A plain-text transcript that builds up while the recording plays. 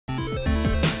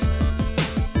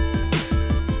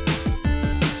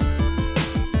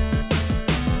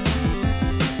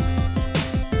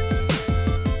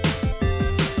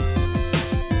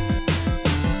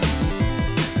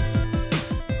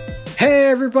Hey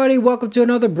everybody, welcome to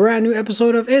another brand new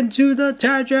episode of Into the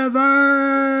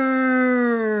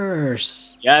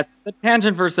Tangiverse. Yes, the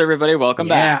Tangentverse, everybody. Welcome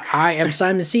back. Yeah, I am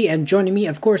Simon C, and joining me,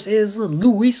 of course, is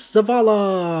Luis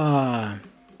Zavala.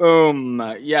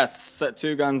 Boom. Yes,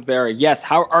 two guns there. Yes,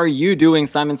 how are you doing,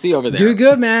 Simon C, over there? Doing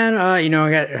good, man. I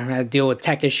had to deal with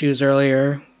tech issues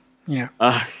earlier. Yeah.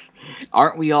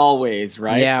 Aren't we always,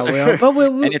 right? Yeah, we are. But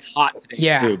and it's hot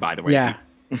today too, by the way. Yeah.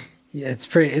 Yeah, it's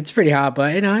pretty hot,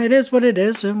 but it is what it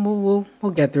is, and we'll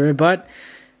get through it. But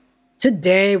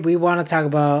today we want to talk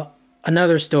about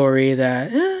another story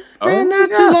that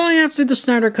not too long after the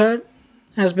Snyder Cut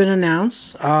has been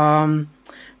announced.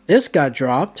 This got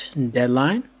dropped in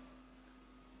Deadline.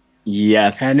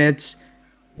 Yes, and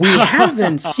we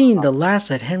haven't seen the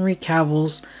last at Henry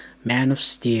Cavill's Man of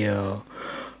Steel.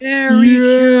 Very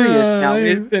curious now,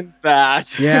 isn't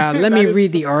that? Yeah, let me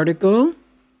read the article.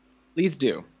 Please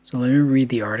do. So let me read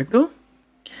the article.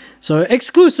 So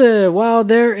exclusive, while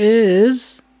there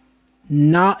is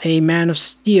not a Man of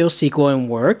Steel sequel in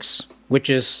works, which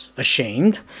is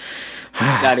ashamed.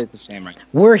 That is a shame, right?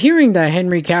 We're hearing that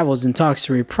Henry Cavill is in talks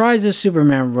to reprise his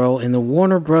Superman role in the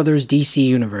Warner Brothers DC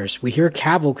universe. We hear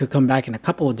Cavill could come back in a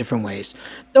couple of different ways,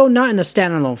 though not in a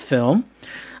standalone film.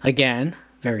 Again,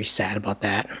 very sad about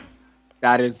that.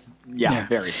 That is, yeah,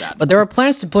 very sad. But there are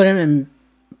plans to put him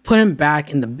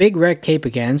back in the big red cape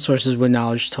again, sources with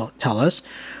knowledge tell us.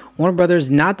 Warner Brothers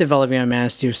is not developing a Man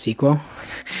of Steel sequel.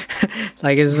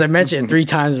 Like, as I mentioned 3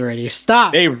 times already.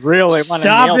 Stop! They really want to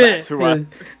nail that to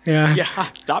us. Yeah,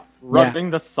 stop rubbing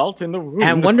the salt in the wound.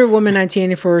 And Wonder Woman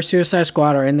 1984, Suicide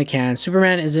Squad are in the can.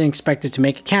 Superman isn't expected to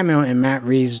make a cameo in Matt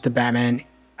Reeves' The Batman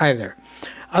either.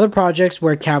 Other projects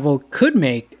where Cavill could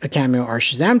make a cameo are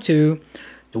Shazam 2,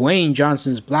 Dwayne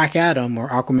Johnson's Black Adam or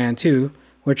Aquaman 2,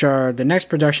 which are the next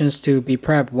productions to be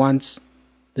prepped once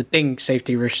the Thing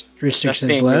safety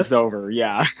restrictions lift. Is over,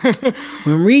 yeah.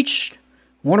 When reached,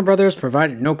 Warner Brothers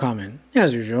provided no comment,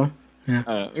 as usual.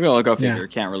 Yeah. Well, go figure.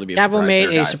 Can't really be a Cavill surprise made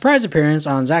there, a surprise appearance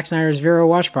on Zack Snyder's Vero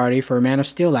watch party for Man of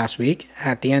Steel last week.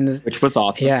 At the end, which was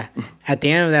awesome. Yeah. At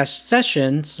the end of that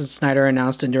session, Snyder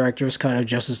announced the director's cut of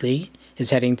Justice League is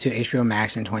heading to HBO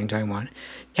Max in 2021.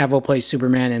 Cavill plays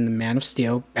Superman in the Man of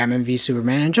Steel, Batman v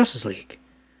Superman, and Justice League.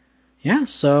 Yeah,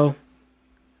 so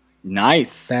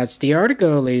nice. That's the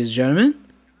article, ladies and gentlemen.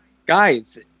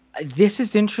 Guys, this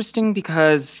is interesting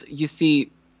because, you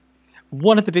see,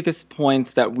 one of the biggest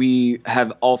points that we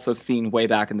have also seen way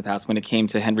back in the past when it came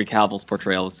to Henry Cavill's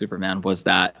portrayal of Superman was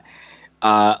that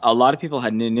a lot of people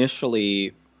had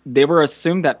initially, they were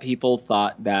assumed that people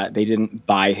thought that they didn't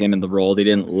buy him in the role, they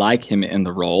didn't like him in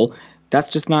the role.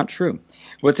 That's just not true.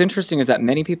 What's interesting is that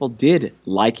many people did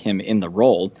like him in the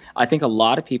role. I think a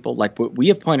lot of people, like what we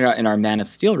have pointed out in our Man of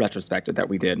Steel retrospective that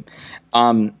we did,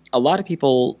 a lot of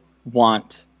people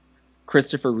want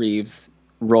Christopher Reeve's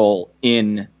role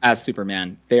as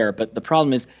Superman there. But the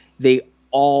problem is they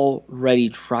already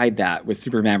tried that with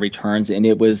Superman Returns, and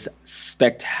it was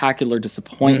spectacular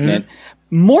disappointment.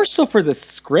 More so for the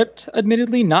script,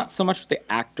 admittedly, not so much for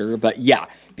the actor. But yeah,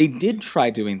 they did try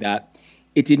doing that.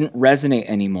 It didn't resonate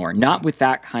anymore. Not with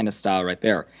that kind of style right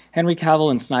there. Henry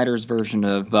Cavill and Snyder's version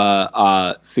of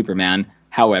Superman,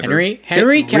 however, Henry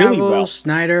Cavill, really well.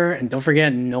 Snyder, and don't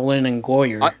forget Nolan and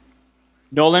Goyer.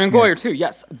 Nolan and Goyer too.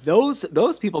 Yes,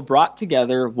 those people brought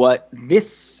together what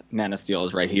this Man of Steel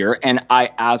is right here, and I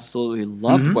absolutely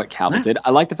loved what Cavill did.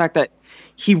 I like the fact that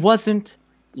he wasn't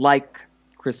like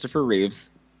Christopher Reeves,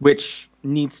 which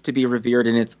needs to be revered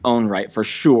in its own right for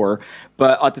sure,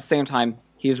 but at the same time,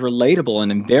 he's relatable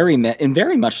and in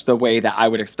very much the way that I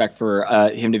would expect for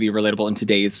him to be relatable in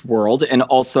today's world, and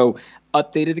also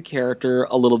updated the character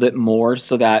a little bit more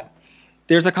so that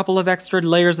there's a couple of extra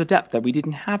layers of depth that we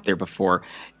didn't have there before.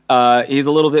 He's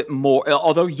a little bit more,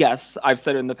 although yes, I've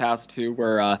said it in the past too,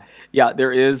 where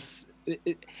there is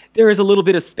a little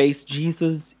bit of space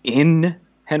Jesus in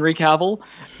Henry Cavill,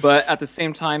 but at the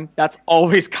same time, that's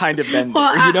always kind of been there.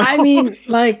 Well, you know? I mean,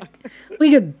 like,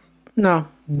 we could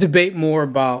debate more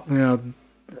about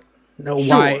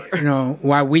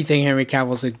why we think Henry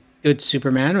Cavill's a good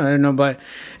Superman. I don't know, but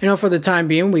for the time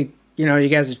being, you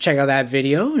guys should check out that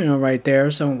video, right there.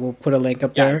 So we'll put a link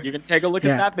up there. You can take a look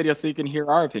at that video so you can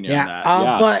hear our opinion on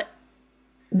that. But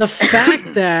the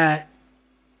fact that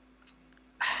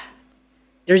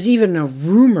there's even a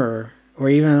rumor or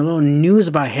even a little news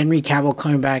about Henry Cavill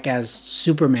coming back as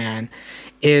Superman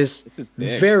is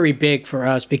very big for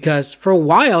us, because for a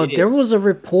while there was a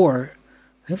report,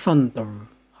 I think from the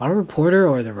Hollywood Reporter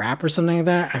or the Wrap or something like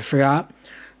that, I forgot,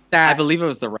 that I believe it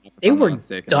was the Wrap. They were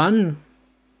done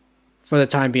for the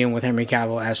time being with Henry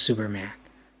Cavill as Superman.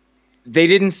 They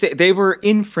didn't say, they were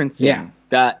inferencing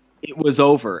that it was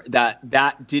over,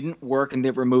 that didn't work and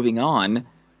they were moving on.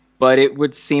 But it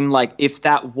would seem like if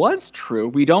that was true,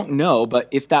 we don't know, but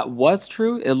if that was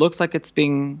true, it looks like it's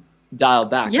being dialed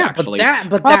back. Yeah, actually.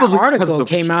 but that article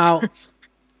came out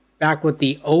back with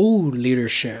the old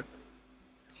leadership.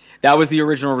 That was the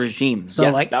original regime. So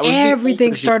yes, like that was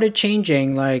everything started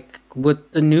changing, like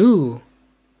with the new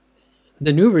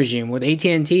regime with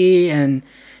AT&T and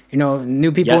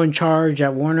new people in charge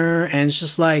at Warner, and it's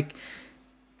just like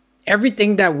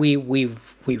everything that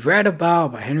we've read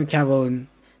about Henry Cavill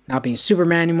not being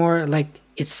Superman anymore, like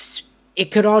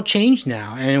it could all change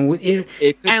now. And with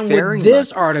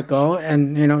this article,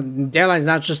 and Deadline's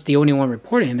not just the only one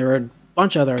reporting. There are a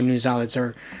bunch of other news outlets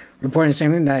are reporting the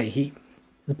same thing,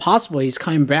 that possibly he's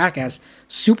coming back as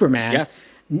Superman. Yes.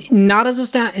 Not as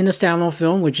in a standalone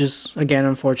film, which is again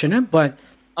unfortunate, but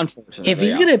if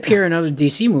he's going to appear in other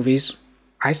DC movies,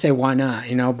 I say why not,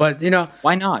 but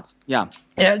why not? Yeah,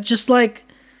 just like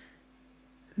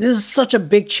this is such a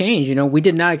big change, we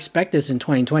did not expect this in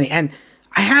 2020, and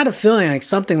I had a feeling like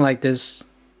something like this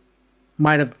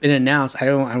might have been announced.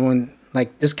 I wouldn't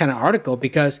like this kind of article,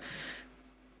 because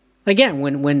again,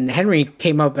 when Henry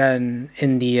came up in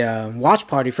the watch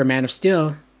party for Man of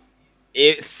Steel,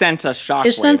 it sent a shockwave.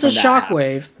 It sent a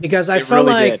shockwave because I felt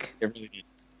like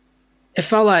it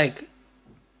felt like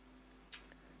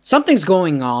something's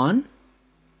going on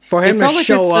for him to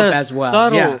show up as well.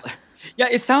 Subtle, yeah,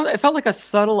 it felt like a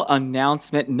subtle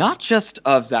announcement, not just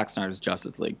of Zack Snyder's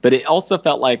Justice League, but it also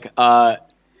felt like a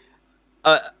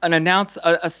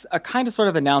kind of sort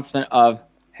of announcement of,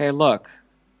 hey, look,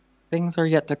 things are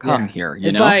yet to come here.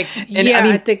 It's like,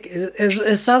 I think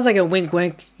it sounds like a wink,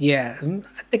 wink. Yeah,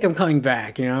 I think I'm coming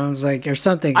back. It's like or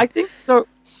something. I think so.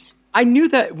 I knew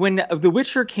that when The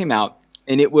Witcher came out,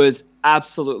 and it was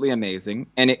absolutely amazing,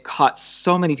 and it caught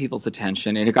so many people's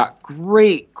attention, and it got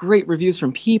great reviews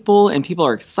from people, and people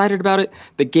are excited about it.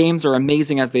 The games are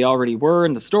amazing as they already were,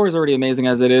 and the story's already amazing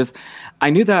as it is. I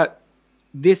knew that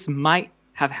this might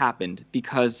have happened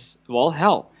because, well,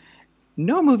 hell,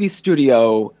 no movie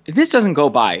studio, this doesn't go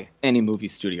by any movie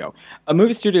studio. A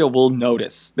movie studio will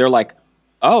notice. They're like,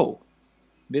 oh,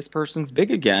 this person's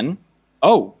big again.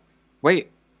 Oh,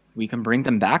 wait, we can bring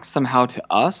them back somehow to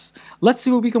us. Let's see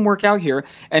what we can work out here.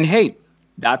 And hey,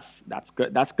 that's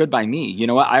good. That's good by me. You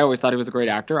know what? I always thought he was a great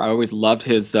actor. I always loved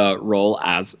his role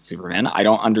as Superman. I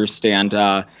don't understand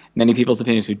many people's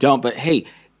opinions who don't, but hey,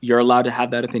 you're allowed to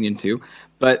have that opinion too.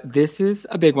 But this is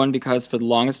a big one because for the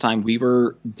longest time we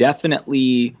were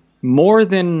definitely more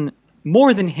than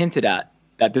hinted at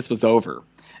that this was over.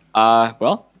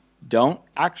 Well, don't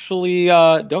actually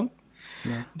don't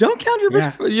count your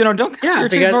don't count your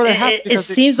chickens before they hatch, it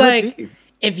seems like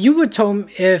if you would told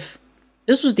me if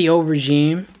this was the old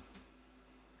regime,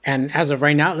 and as of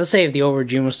right now, let's say if the old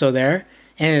regime was still there,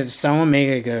 and if someone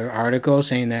made like an article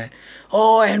saying that,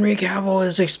 oh, Henry Cavill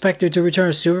is expected to return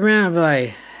as Superman, I'd be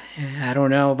like, I don't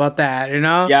know about that,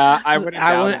 Yeah,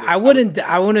 I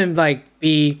wouldn't like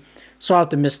be so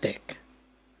optimistic.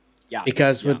 Yeah,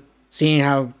 because with seeing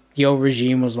how the old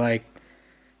regime was like,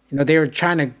 they were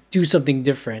trying to do something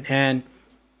different,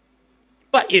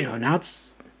 but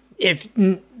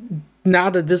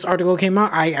now that this article came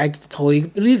out, I totally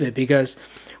believe it because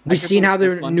we've seen how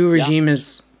the new regime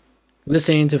is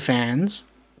listening to fans.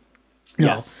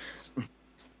 Yes,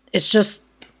 it's just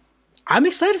I'm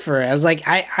excited for it. I was like,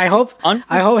 I hope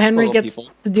Henry gets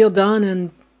the deal done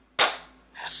and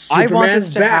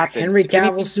Superman's back. Henry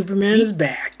Cavill Superman is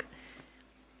back.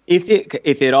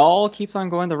 If it all keeps on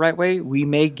going the right way, we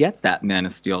may get that Man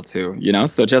of Steel too.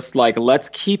 So just like let's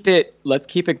keep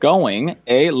it going.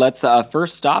 Let's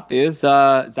first stop is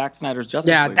Zack Snyder's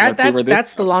Justice League.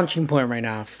 That's the launching point right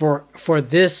now for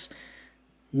this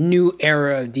new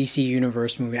era of DC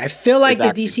Universe movie. I feel like the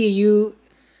DCU,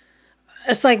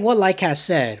 it's like what Like has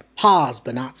said, pause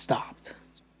but not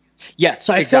stopped. Yes.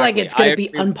 So I feel like it's gonna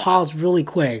be unpaused really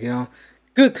quick.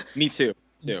 Good. Me too.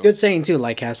 Good saying too.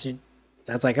 Like has.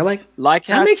 That's like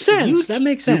that makes sense. That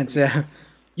makes sense. Yeah.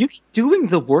 You keep doing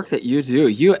the work that you do.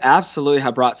 You absolutely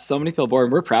have brought so many people aboard,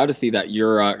 and we're proud to see that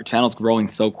your channel's growing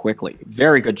so quickly.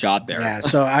 Very good job there. Yeah.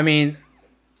 So I mean,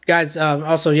 guys,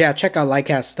 also check out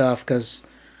Likecast stuff because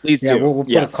please do. We'll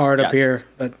put a card up here,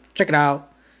 but check it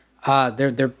out.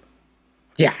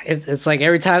 It's like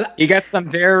every time you get some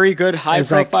very good high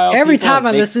profile. Like every time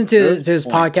I listen to his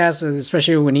podcast,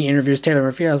 especially when he interviews Taylor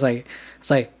Murphy, I was like, it's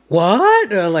like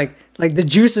what? Or like the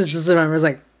juices just I was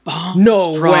like,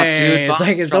 no way.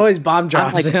 Dude, it's always bomb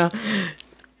drops.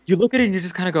 You look at it and you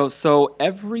just kind of go, so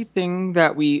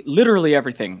literally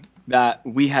everything that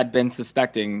we had been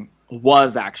suspecting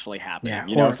was actually happening.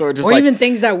 Yeah, so even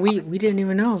things that we didn't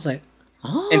even know. It's like,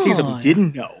 and things that we Oh, yeah.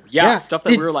 didn't know. Yeah, stuff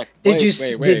that we were like, did you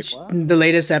wait, did the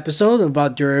latest episode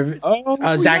about Zack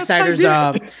yes, Snyder's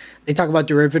I did. they talk about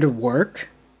derivative work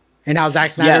and how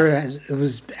Zack Snyder Yes.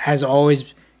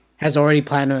 has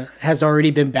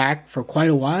already been back for quite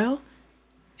a while.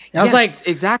 I was like,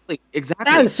 exactly.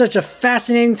 that is such a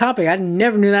fascinating topic. I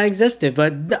never knew that existed.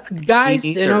 But guys,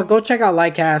 Me neither. go check out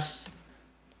Lightcast.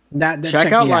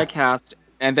 Check out yeah. Lightcast,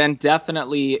 and then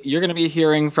definitely you're going to be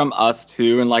hearing from us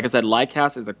too. And like I said,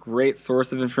 Lightcast is a great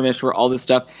source of information for all this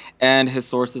stuff, and his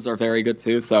sources are very good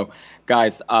too. So,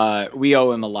 guys, we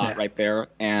owe him a lot right there.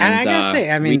 And And I gotta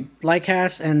say, I mean,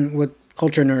 Lightcast and with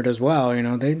Culture Nerd as well,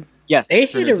 they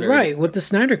hit it right with the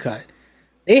Snyder Cut.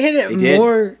 They hit it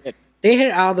more. They hit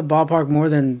it out of the ballpark more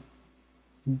than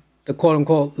the quote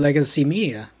unquote legacy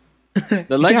media.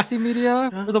 The legacy media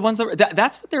are the ones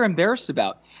that's what they're embarrassed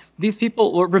about. These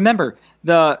people, well, remember,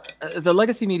 the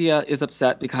legacy media is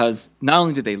upset because not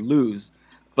only did they lose,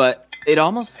 but it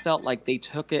almost felt like they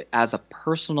took it as a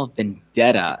personal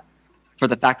vendetta for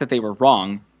the fact that they were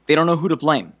wrong. They don't know who to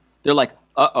blame. They're like,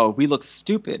 we look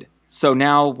stupid. So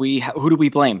now who do we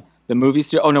blame? The movie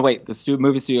studio? Oh, no, wait, the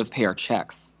movie studios pay our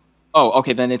checks. Oh,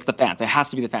 okay, then it's the fans. It has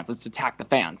to be the fans. Let's attack the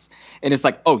fans. And it's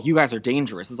like, oh, you guys are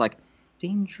dangerous. It's like,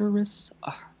 dangerous?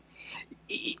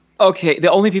 Okay,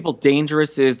 the only people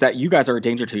dangerous is that you guys are a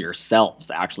danger to yourselves,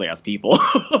 actually, as people.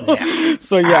 Yeah.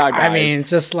 So, yeah, I guys. mean, it's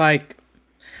just like,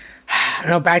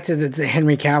 back to the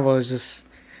Henry Cavill is just,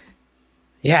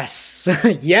 yes,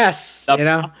 yes,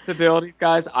 The possibilities,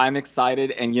 guys, I'm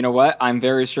excited. And you know what? I'm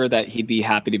very sure that he'd be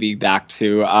happy to be back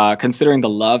too, considering the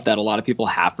love that a lot of people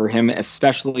have for him,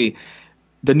 especially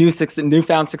the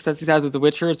newfound success he's had with The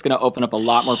Witcher. It's going to open up a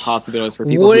lot more possibilities for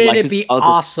people. Wouldn't it be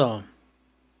awesome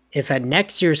if at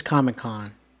next year's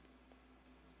Comic-Con,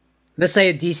 let's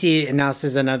say DC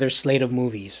announces another slate of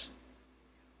movies?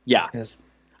 Yeah. Because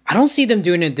I don't see them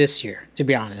doing it this year, to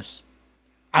be honest.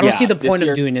 I don't see the point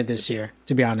of doing it this year,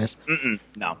 to be honest.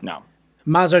 No.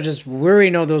 Might as well we already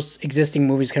know those existing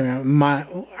movies coming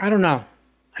out. I don't know.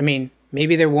 I mean,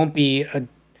 maybe there won't be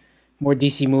more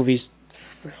DC movies,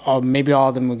 or maybe all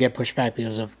of them will get pushed back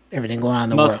because of everything going on in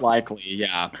the world. Most likely,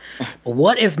 yeah. But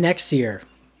what if next year,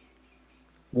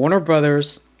 Warner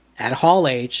Brothers at Hall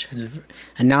H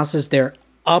announces their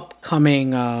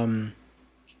upcoming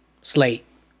slate?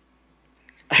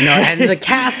 And the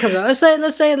cast comes out.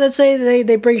 Let's say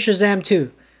they bring Shazam 2.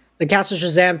 The cast of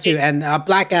Shazam 2 and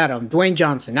Black Adam, Dwayne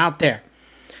Johnson out there.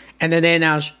 And then they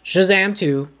announce Shazam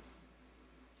 2.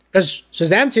 Because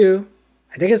Shazam 2,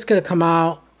 I think it's going to come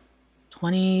out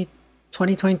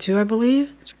 2022, I believe.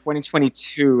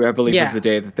 2022, I believe, is the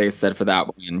day that they said for that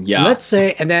one. Yeah. Let's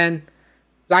say, and then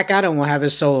Black Adam will have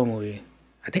his solo movie.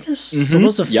 I think it's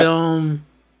supposed to film...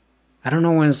 I don't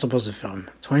know when it's supposed to film.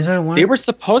 2021? They were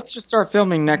supposed to start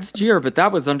filming next year, but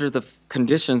that was under the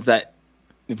conditions that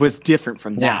it was different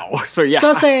from now. So, yeah. So,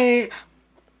 I'll say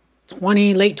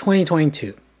late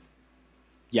 2022.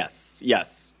 Yes.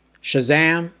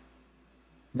 Shazam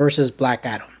versus Black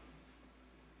Adam.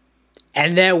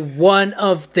 And then one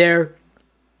of their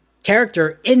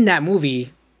character in that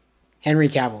movie, Henry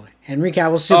Cavill,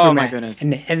 Superman. Oh, my goodness.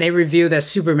 And they review that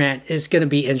Superman is going to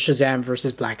be in Shazam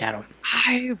versus Black Adam.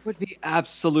 I would be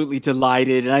absolutely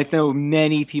delighted, and I know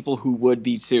many people who would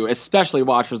be too, especially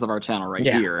watchers of our channel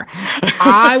here.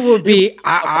 I will be.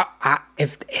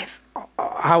 If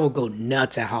I will go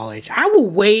nuts at Hall H. I will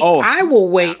wait. I will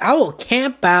wait. I will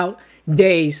camp out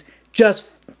days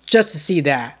just to see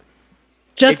that.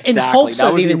 Just in hopes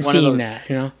of even seeing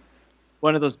that.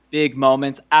 One of those big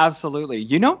moments. Absolutely.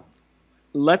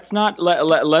 Let's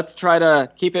try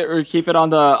to keep it on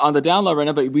the down low right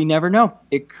now, but we never know.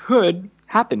 It could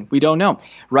happen. We don't know.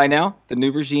 Right now, the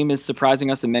new regime is surprising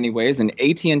us in many ways, and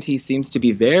AT&T seems to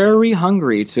be very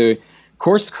hungry to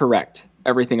course correct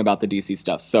everything about the DC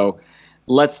stuff. So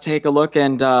let's take a look,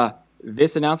 and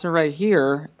this announcement right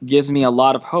here gives me a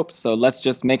lot of hope. So let's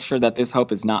just make sure that this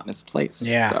hope is not misplaced.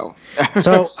 Yeah. So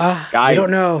guys, I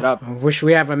don't know. I wish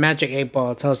we have a magic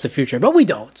 8-ball to tell us the future, but we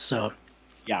don't. So.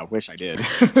 Yeah, I wish I did.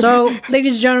 So,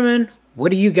 ladies and gentlemen, what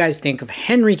do you guys think of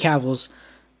Henry Cavill's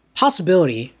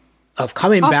possibility of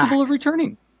coming back? Possible of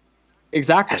returning.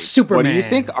 Exactly. As Superman. What do you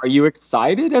think? Are you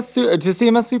excited to see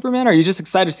him as Superman? Are you just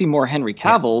excited to see more Henry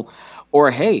Cavill? Yeah. Or,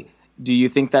 hey, do you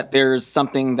think that there's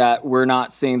something that we're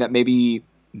not seeing, that maybe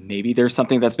there's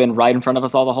something that's been right in front of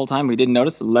us all the whole time we didn't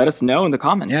notice? Let us know in the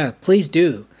comments. Yeah, please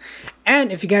do.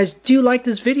 And if you guys do like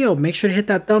this video, make sure to hit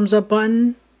that thumbs up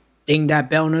button. Ding that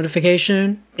bell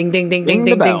notification. Ding, ding, ding, ding,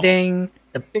 ding, ding, ding.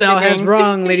 The bell has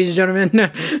rung, ladies and gentlemen.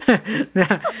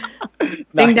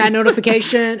 Ding that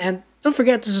notification. And don't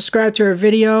forget to subscribe to our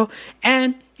video.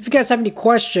 And If you guys have any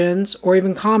questions or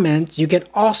even comments, you can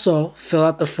also fill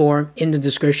out the form in the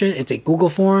description. It's a Google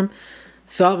form.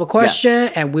 Fill out a question,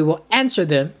 and we will answer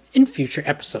them in future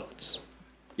episodes.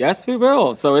 Yes, we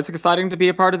will. So it's exciting to be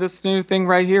a part of this new thing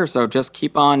right here. So just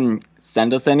keep on,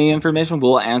 send us any information.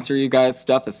 We'll answer you guys'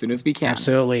 stuff as soon as we can.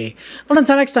 Absolutely. Well,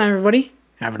 until next time, everybody,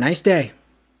 have a nice day.